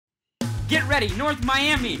Get ready, North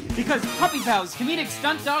Miami, because Puppy Pal's Comedic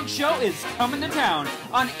Stunt Dog Show is coming to town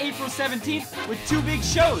on April 17th with 2 big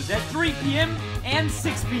shows at 3 p.m. and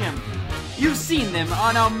 6 p.m. You've seen them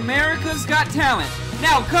on America's Got Talent.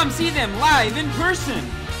 Now come see them live in person.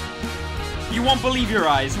 You won't believe your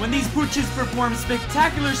eyes when these pooches perform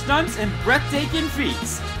spectacular stunts and breathtaking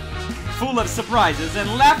feats. Full of surprises and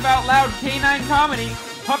laugh-out-loud canine comedy,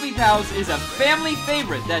 Puppy Pals is a family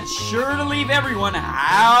favorite that's sure to leave everyone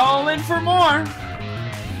howling for more.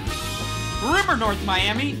 Remember, North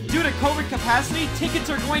Miami, due to COVID capacity,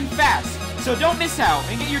 tickets are going fast, so don't miss out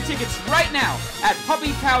and get your tickets right now at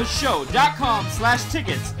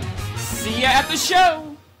puppypalshow.com/tickets. See ya at the show!